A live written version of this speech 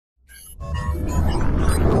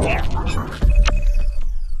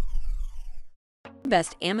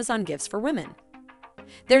Best Amazon gifts for women.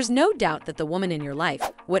 There's no doubt that the woman in your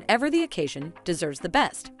life, whatever the occasion, deserves the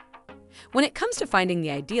best. When it comes to finding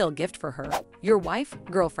the ideal gift for her, your wife,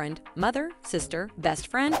 girlfriend, mother, sister, best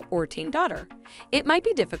friend, or teen daughter, it might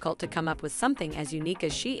be difficult to come up with something as unique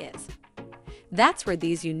as she is. That's where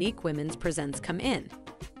these unique women's presents come in.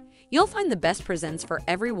 You'll find the best presents for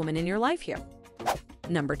every woman in your life here.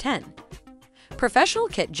 Number 10. Professional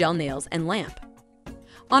Kit Gel Nails and Lamp.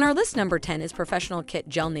 On our list, number 10 is Professional Kit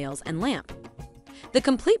Gel Nails and Lamp. The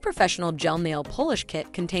complete professional gel nail polish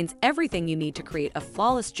kit contains everything you need to create a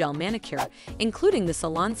flawless gel manicure, including the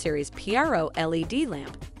Salon Series PRO LED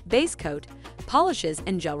lamp, base coat, polishes,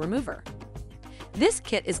 and gel remover. This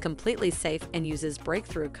kit is completely safe and uses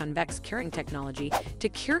breakthrough convex curing technology to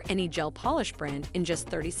cure any gel polish brand in just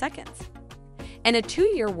 30 seconds. And a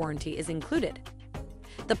 2-year warranty is included.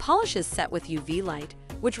 The polish is set with UV light,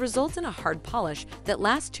 which results in a hard polish that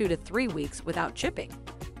lasts 2 to 3 weeks without chipping.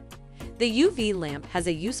 The UV lamp has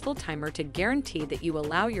a useful timer to guarantee that you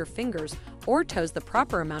allow your fingers or toes the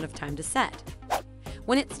proper amount of time to set.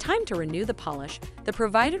 When it's time to renew the polish, the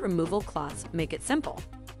provided removal cloths make it simple.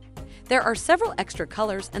 There are several extra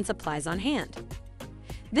colors and supplies on hand.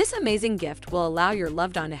 This amazing gift will allow your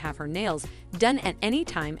loved one to have her nails done at any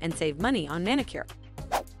time and save money on manicure.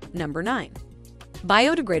 Number 9.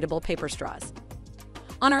 Biodegradable paper straws.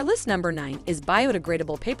 On our list, number 9 is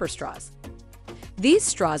biodegradable paper straws. These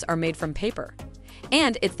straws are made from paper,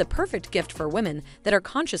 and it's the perfect gift for women that are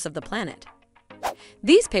conscious of the planet.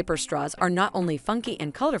 These paper straws are not only funky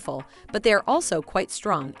and colorful, but they are also quite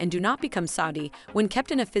strong and do not become soggy when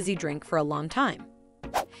kept in a fizzy drink for a long time.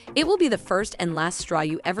 It will be the first and last straw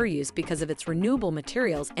you ever use because of its renewable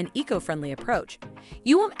materials and eco-friendly approach.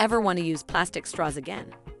 You won't ever want to use plastic straws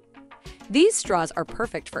again. These straws are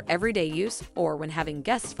perfect for everyday use or when having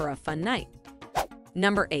guests for a fun night.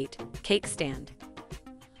 Number 8. Cake Stand.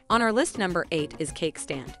 On our list, number 8 is Cake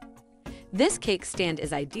Stand. This cake stand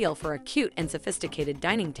is ideal for a cute and sophisticated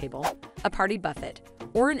dining table, a party buffet,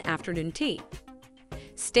 or an afternoon tea.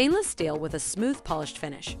 Stainless steel with a smooth polished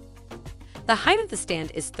finish. The height of the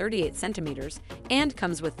stand is 38 centimeters and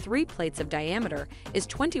comes with 3 plates of diameter is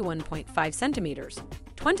 21.5 centimeters,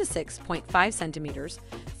 26.5 centimeters,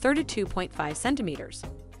 32.5 centimeters.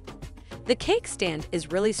 The cake stand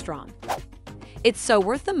is really strong. It's so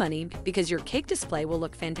worth the money because your cake display will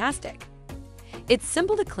look fantastic. It's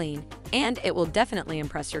simple to clean, and it will definitely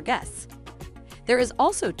impress your guests. There is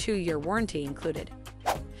also 2-year warranty included.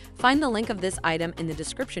 Find the link of this item in the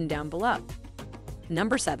description down below.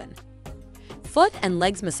 Number 7. Foot and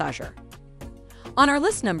Legs Massager. On our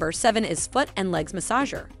list, number 7 is Foot and Legs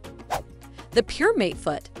Massager. The Pure Mate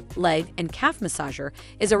Foot, Leg, and Calf Massager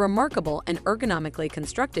is a remarkable and ergonomically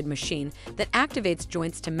constructed machine that activates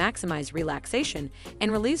joints to maximize relaxation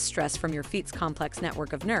and relieves stress from your feet's complex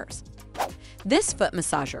network of nerves. This foot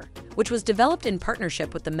massager, which was developed in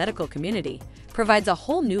partnership with the medical community, provides a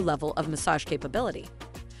whole new level of massage capability,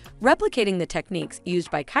 replicating the techniques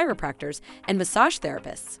used by chiropractors and massage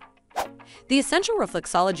therapists. The essential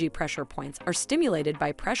reflexology pressure points are stimulated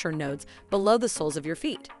by pressure nodes below the soles of your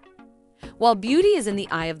feet. While beauty is in the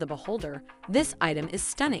eye of the beholder, this item is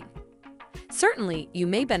stunning. Certainly, you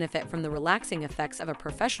may benefit from the relaxing effects of a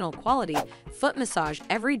professional quality foot massage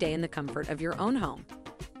every day in the comfort of your own home.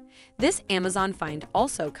 This Amazon find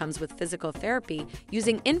also comes with physical therapy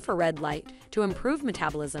using infrared light to improve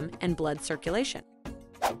metabolism and blood circulation.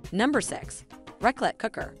 Number 6. Raclette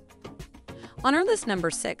Cooker. On our list, number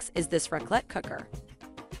 6 is this raclette cooker.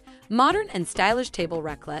 Modern and stylish table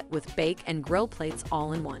raclette with bake and grill plates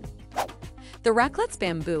all in one. The raclette's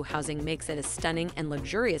bamboo housing makes it a stunning and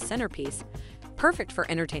luxurious centerpiece, perfect for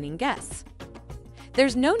entertaining guests.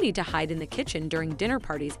 There's no need to hide in the kitchen during dinner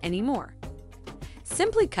parties anymore.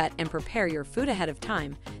 Simply cut and prepare your food ahead of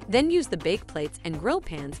time, then use the bake plates and grill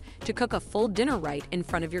pans to cook a full dinner right in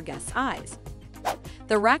front of your guests' eyes.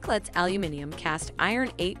 The raclette's aluminum cast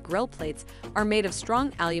iron 8 grill plates are made of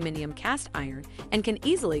strong aluminum cast iron and can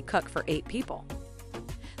easily cook for 8 people.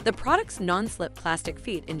 The product's non-slip plastic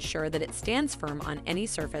feet ensure that it stands firm on any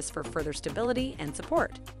surface for further stability and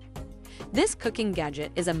support. This cooking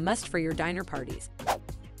gadget is a must for your diner parties.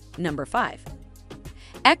 Number 5.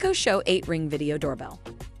 Echo Show 8-Ring Video Doorbell.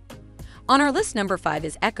 On our list, number 5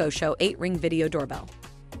 is Echo Show 8-Ring Video Doorbell.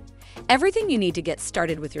 Everything you need to get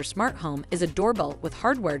started with your smart home is a doorbell with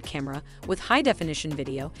hardwired camera with high-definition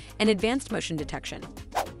video and advanced motion detection.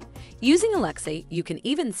 Using Alexa, you can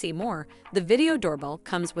even see more. The video doorbell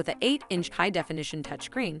comes with an 8-inch high-definition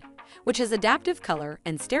touchscreen, which has adaptive color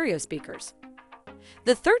and stereo speakers.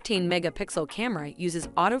 The 13-megapixel camera uses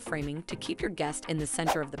auto-framing to keep your guest in the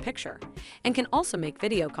center of the picture and can also make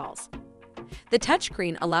video calls. The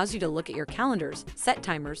touchscreen allows you to look at your calendars, set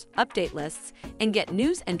timers, update lists, and get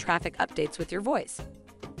news and traffic updates with your voice.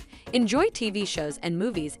 Enjoy TV shows and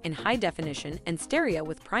movies in high definition and stereo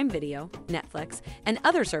with Prime Video, Netflix, and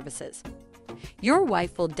other services. Your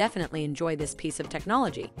wife will definitely enjoy this piece of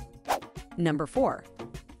technology. Number 4.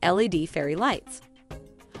 LED fairy lights.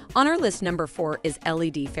 On our list, number 4 is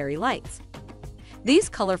LED fairy lights. These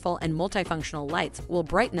colorful and multifunctional lights will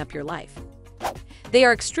brighten up your life. They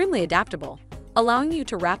are extremely adaptable, allowing you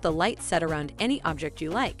to wrap the light set around any object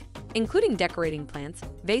you like, including decorating plants,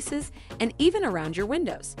 vases, and even around your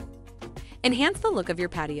windows. Enhance the look of your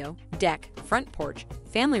patio, deck, front porch,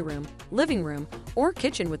 family room, living room, or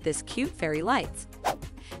kitchen with this cute fairy lights.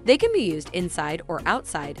 They can be used inside or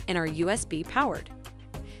outside and are USB powered.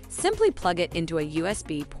 Simply plug it into a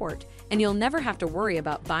USB port and you'll never have to worry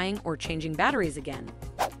about buying or changing batteries again.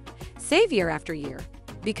 Save year after year.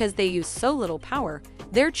 Because they use so little power,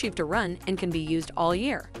 they're cheap to run and can be used all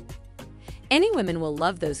year. Any women will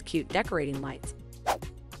love those cute decorating lights.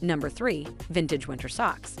 Number 3. Vintage winter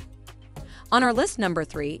socks. On our list, number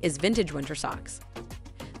 3 is vintage winter socks.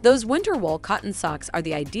 Those winter wool cotton socks are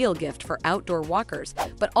the ideal gift for outdoor walkers,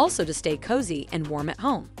 but also to stay cozy and warm at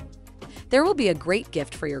home. There will be a great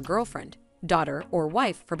gift for your girlfriend, daughter, or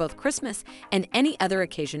wife for both Christmas and any other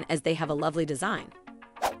occasion, as they have a lovely design.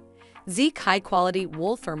 Zeek high-quality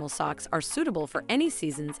wool thermal socks are suitable for any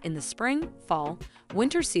seasons in the spring, fall,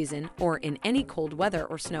 winter season, or in any cold weather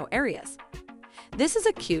or snow areas. This is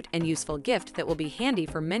a cute and useful gift that will be handy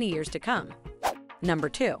for many years to come. Number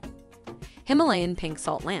 2. Himalayan pink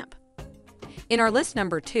salt lamp. In our list,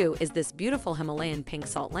 number 2 is this beautiful Himalayan pink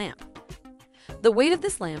salt lamp. The weight of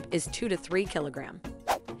this lamp is 2 to 3 kilograms.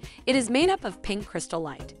 It is made up of pink crystal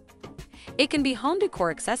light. It can be home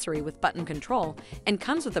decor accessory with button control and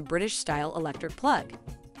comes with a British-style electric plug.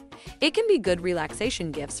 It can be good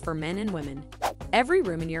relaxation gifts for men and women. Every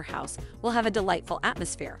room in your house will have a delightful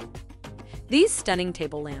atmosphere. These stunning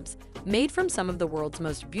table lamps, made from some of the world's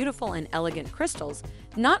most beautiful and elegant crystals,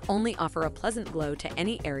 not only offer a pleasant glow to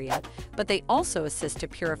any area, but they also assist to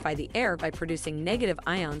purify the air by producing negative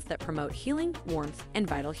ions that promote healing, warmth, and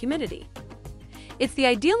vital humidity. It's the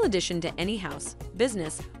ideal addition to any house,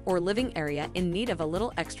 business, or living area in need of a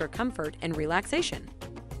little extra comfort and relaxation.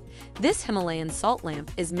 This Himalayan salt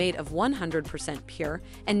lamp is made of 100% pure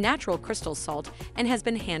and natural crystal salt and has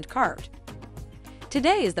been hand-carved.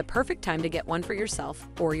 Today is the perfect time to get one for yourself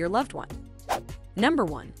or your loved one. Number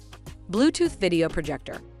 1. Bluetooth video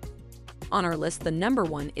projector. On our list, the number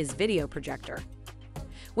 1 is video projector.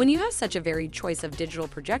 When you have such a varied choice of digital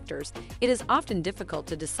projectors, it is often difficult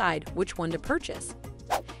to decide which one to purchase.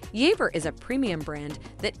 Yaever is a premium brand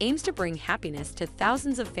that aims to bring happiness to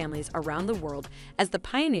thousands of families around the world as the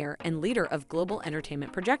pioneer and leader of global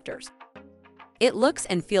entertainment projectors. It looks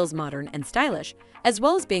and feels modern and stylish, as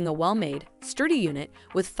well as being a well-made, sturdy unit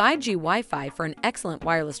with 5G Wi-Fi for an excellent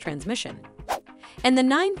wireless transmission. And the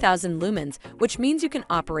 9,000 lumens, which means you can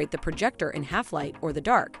operate the projector in half-light or the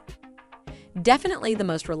dark. Definitely the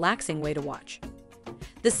most relaxing way to watch.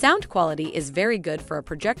 The sound quality is very good for a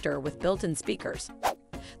projector with built-in speakers.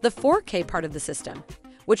 The 4K part of the system,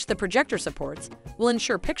 which the projector supports, will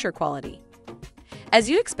ensure picture quality. As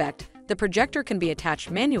you'd expect, the projector can be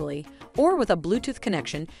attached manually or with a Bluetooth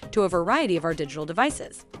connection to a variety of our digital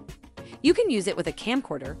devices. You can use it with a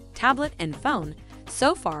camcorder, tablet, and phone,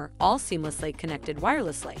 so far all seamlessly connected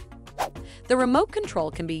wirelessly. The remote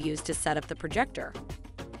control can be used to set up the projector.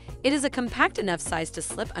 It is a compact enough size to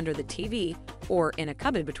slip under the TV or in a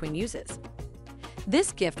cupboard between uses.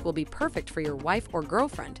 This gift will be perfect for your wife or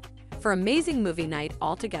girlfriend for amazing movie night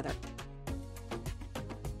all together.